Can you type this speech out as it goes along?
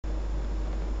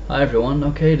Hi everyone,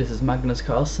 okay, this is Magnus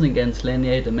Carlsen against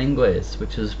Leinier Dominguez,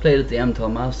 which was played at the M-Tel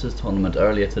Masters tournament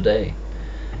earlier today.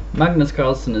 Magnus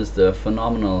Carlsen is the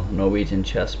phenomenal Norwegian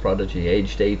chess prodigy,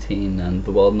 aged 18 and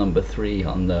the world number 3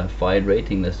 on the FIDE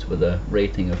rating list with a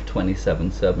rating of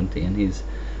 2770, and he's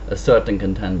a certain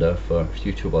contender for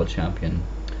future world champion.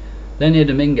 Leinier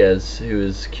Dominguez, who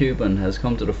is Cuban, has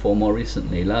come to the fore more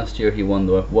recently. Last year he won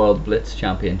the World Blitz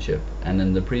Championship, and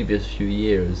in the previous few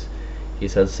years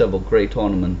he's had several great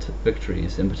tournament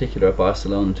victories. In particular at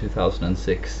Barcelona in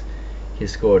 2006, he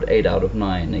scored 8 out of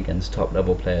 9 against top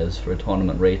level players for a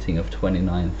tournament rating of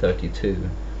 29.32.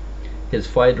 His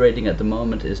FIDE rating at the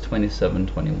moment is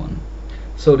 27.21.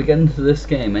 So to get into this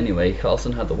game anyway,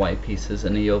 Carlsen had the white pieces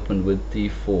and he opened with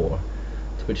d4,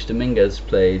 to which Dominguez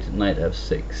played knight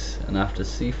f6, and after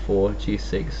c4,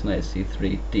 g6, knight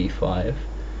c3, d5.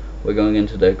 We're going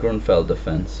into the Grunfeld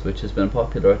defense, which has been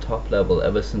popular at top level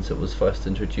ever since it was first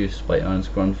introduced by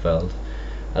Ernst Grunfeld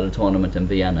at a tournament in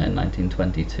Vienna in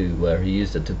 1922, where he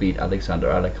used it to beat Alexander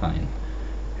Alekhine,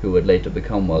 who would later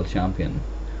become world champion.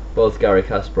 Both Garry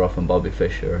Kasparov and Bobby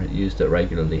Fischer used it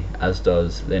regularly, as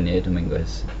does Leinier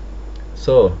Dominguez.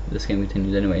 So this game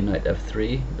continued anyway. Knight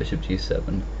f3, bishop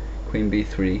g7, queen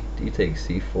b3, d takes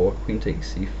c4, queen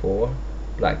takes c4,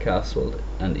 black castled,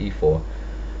 and e4.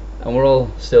 And we're all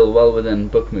still well within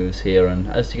book moves here, and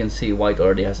as you can see, white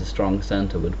already has a strong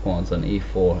center with pawns on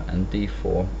e4 and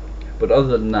d4. But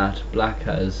other than that, black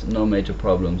has no major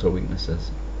problems or weaknesses.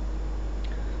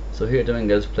 So here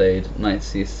Dominguez played knight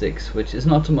c6, which is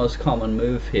not the most common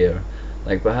move here.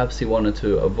 Like, perhaps he wanted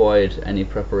to avoid any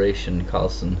preparation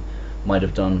Carlsen might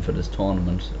have done for this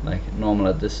tournament. Like, normal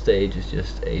at this stage is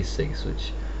just a6,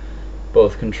 which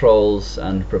both controls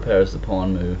and prepares the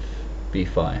pawn move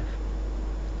b5.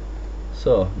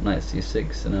 So knight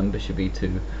c6 and then bishop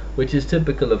e2, which is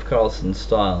typical of Carlsen's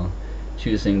style,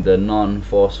 choosing the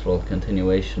non-forceful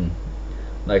continuation.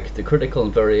 Like, the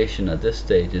critical variation at this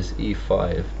stage is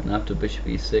e5, and after bishop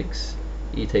e6,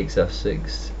 e takes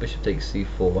f6, bishop takes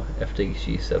c4, f takes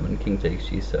g7, king takes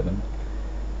g7,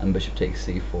 and bishop takes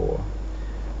c4,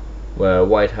 where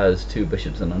white has 2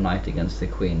 bishops and a knight against the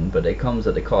queen, but it comes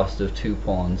at the cost of 2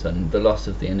 pawns and the loss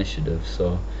of the initiative.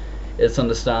 So it's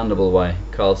understandable why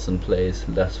Carlsen plays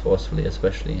less forcefully,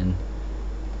 especially in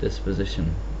this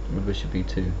position with bishop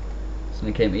e2. So then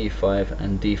it came e5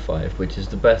 and d5, which is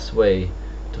the best way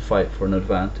to fight for an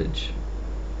advantage.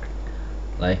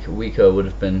 Like, weaker would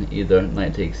have been either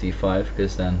knight takes e5,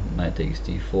 because then knight takes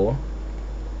d4,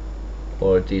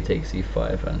 or d takes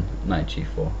e5 and knight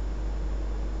g4.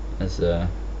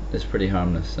 It's pretty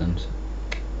harmless, and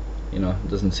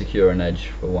doesn't secure an edge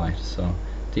for white. So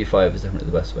d5 is definitely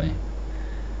the best way.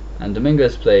 And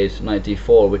Dominguez played knight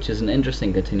d4, which is an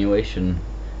interesting continuation.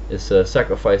 It's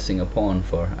sacrificing a pawn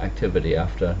for activity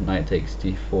after knight takes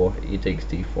d4, e takes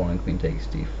d4, and queen takes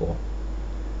d4.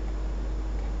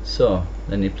 So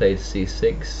then he played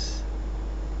c6,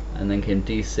 and then came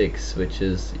d6, which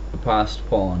is a passed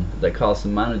pawn that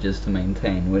Carlsen manages to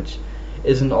maintain, which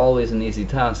isn't always an easy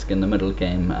task in the middle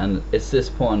game, and it's this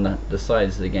pawn that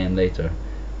decides the game later,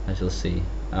 as you'll see,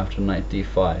 after knight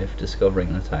d5, discovering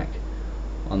an attack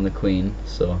on the queen.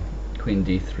 So queen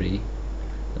d3,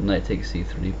 then knight takes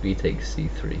c3, b takes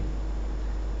c3,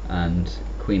 and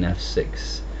queen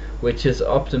f6, which is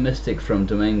optimistic from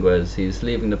Dominguez. He's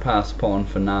leaving the passed pawn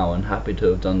for now and happy to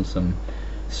have done some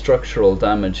structural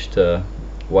damage to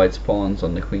white's pawns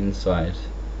on the queen's side.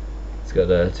 It's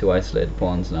got 2 isolated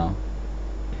pawns now,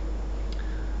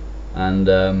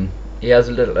 and he has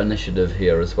a little initiative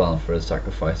here as well for his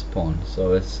sacrificed pawn,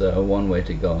 so it's one way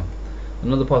to go.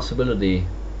 Another possibility,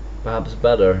 perhaps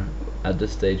better at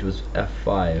this stage, was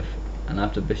f5, and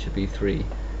after bishop e3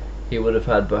 he would have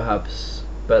had perhaps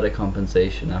better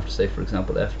compensation after, say for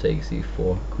example, f takes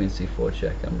e4, queen c4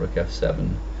 check, and rook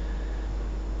f7.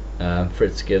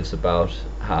 Fritz gives about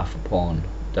half a pawn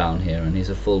down here, and he's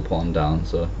a full pawn down,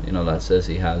 so that says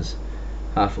he has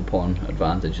half a pawn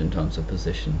advantage in terms of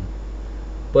position.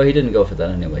 But he didn't go for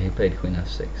that anyway. He played queen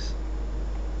f6,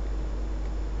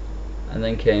 and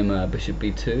then came bishop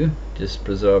b2, just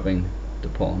preserving the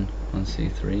pawn on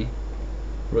c3,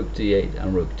 rook d8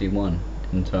 and rook d1,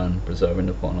 in turn preserving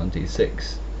the pawn on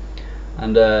d6.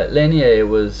 And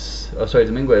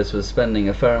Dominguez was spending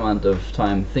a fair amount of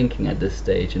time thinking at this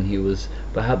stage, and he was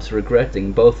perhaps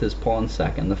regretting both his pawn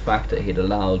sack and the fact that he'd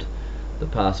allowed the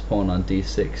passed pawn on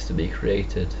d6 to be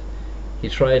created. He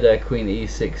tried queen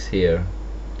e6 here,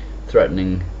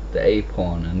 threatening the a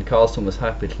pawn, and Carlsen was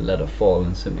happy to let it fall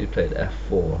and simply played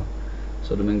f4.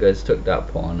 So Dominguez took that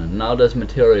pawn, and now there's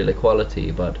material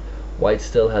equality, but white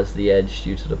still has the edge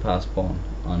due to the passed pawn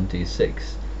on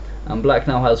d6. And black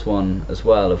now has one as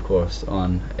well, of course,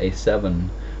 on a7,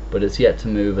 but it's yet to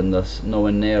move and thus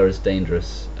nowhere near as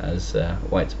dangerous as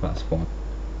white's pass pawn.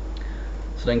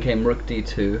 So then came rook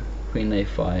d2, queen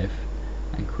a5,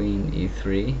 and queen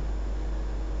e3,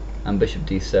 and bishop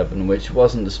d7, which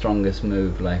wasn't the strongest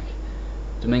move. Like,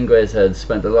 Dominguez had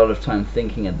spent a lot of time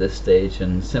thinking at this stage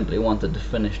and simply wanted to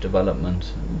finish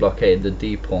development, blockade the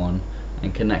d pawn,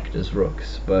 and connect his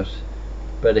rooks, but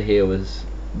better here was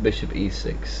bishop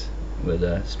e6 with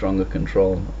a stronger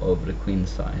control over the queen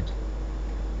side.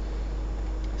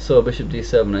 So bishop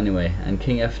d7 anyway, and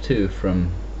king f2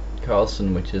 from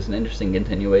Carlsen, which is an interesting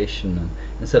continuation. And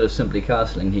instead of simply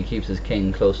castling, he keeps his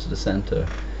king close to the center,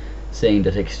 saying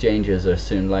that exchanges are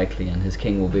soon likely and his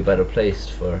king will be better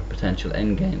placed for potential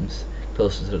endgames.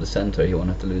 Closer to the center, he won't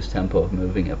have to lose tempo of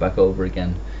moving it back over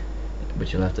again,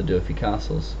 which you'll have to do if he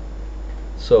castles.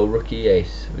 So rook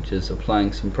e8, which is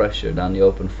applying some pressure down the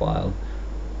open file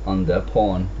on the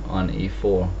pawn on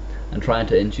e4, and trying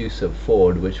to induce it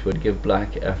forward, which would give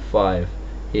black f5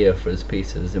 here for his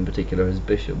pieces. In particular, his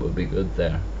bishop would be good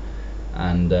there.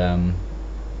 And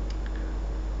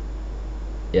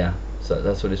yeah, so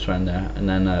that's what he's trying there. And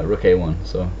then rook a1,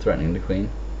 so threatening the queen,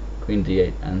 queen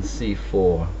d8, and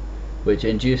c4, which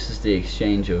induces the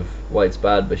exchange of white's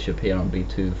bad bishop here on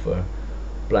b2 for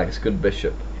black's good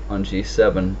bishop on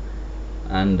g7,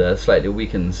 and slightly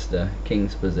weakens the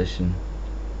king's position.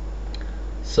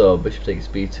 So bishop takes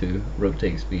b2, rook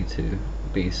takes b2,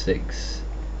 b6,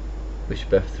 bishop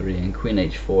f3, and queen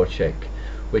h4 check,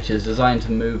 which is designed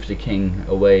to move the king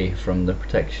away from the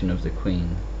protection of the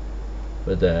queen,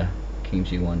 with king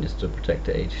g1 just to protect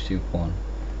the h2 pawn,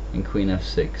 and queen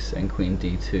f6 and queen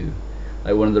d2.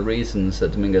 Like, one of the reasons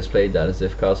that Dominguez played that is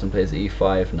if Carlsen plays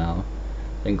e5 now,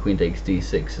 then queen takes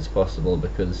d6 is possible,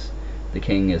 because the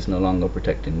king is no longer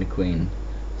protecting the queen.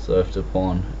 So if the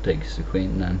pawn takes the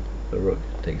queen, then the rook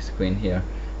takes the queen here,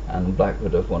 and black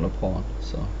would have won a pawn.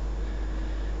 So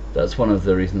that's one of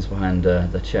the reasons behind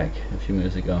the check a few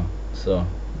moves ago. So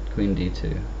queen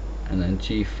d2, and then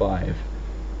g5,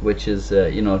 which is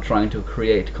trying to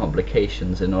create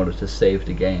complications in order to save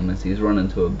the game, as he's run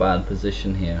into a bad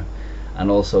position here,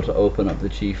 and also to open up the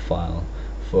g file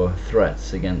for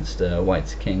threats against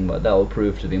white's king, but that will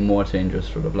prove to be more dangerous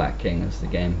for the black king as the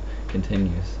game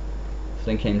continues. So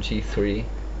then came g3,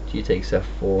 g takes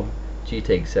f4, g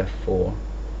takes f4,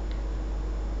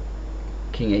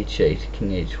 king h8,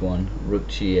 king h1, rook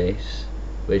g8,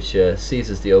 which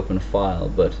seizes the open file,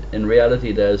 but in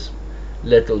reality there's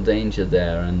little danger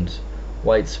there, and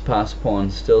white's pass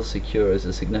pawn still secures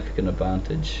a significant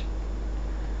advantage.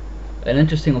 An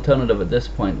interesting alternative at this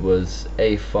point was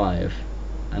a5,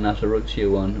 and after rook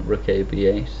g1, rook a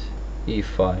b8,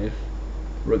 e5,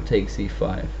 rook takes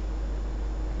e5,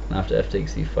 and after f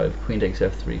takes e5, queen takes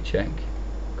f3 check,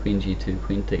 queen g2,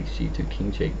 queen takes g2,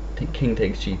 king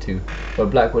takes g2, where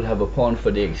black would have a pawn for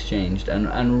the exchange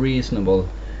and reasonable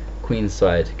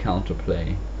queenside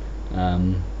counterplay.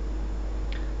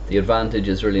 The advantage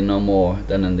is really no more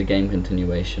than in the game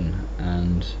continuation,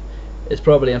 and it's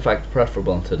probably in fact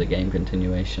preferable to the game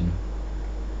continuation,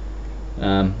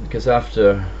 because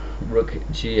after rook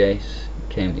g8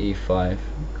 came e5,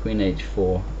 queen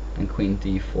h4, and queen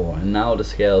d4, and now the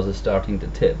scales are starting to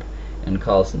tip in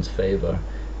Carlsen's favor,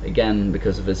 again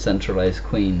because of his centralized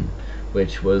queen,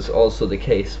 which was also the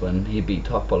case when he beat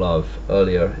Topalov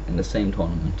earlier in the same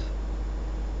tournament.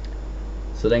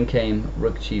 So then came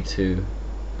rook g7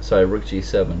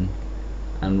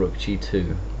 and rook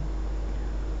g2,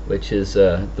 which is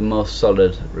the most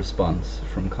solid response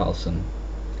from Carlsen.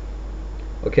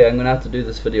 Okay, I'm going to have to do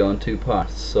this video in two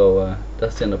parts, so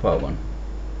that's the end of part 1.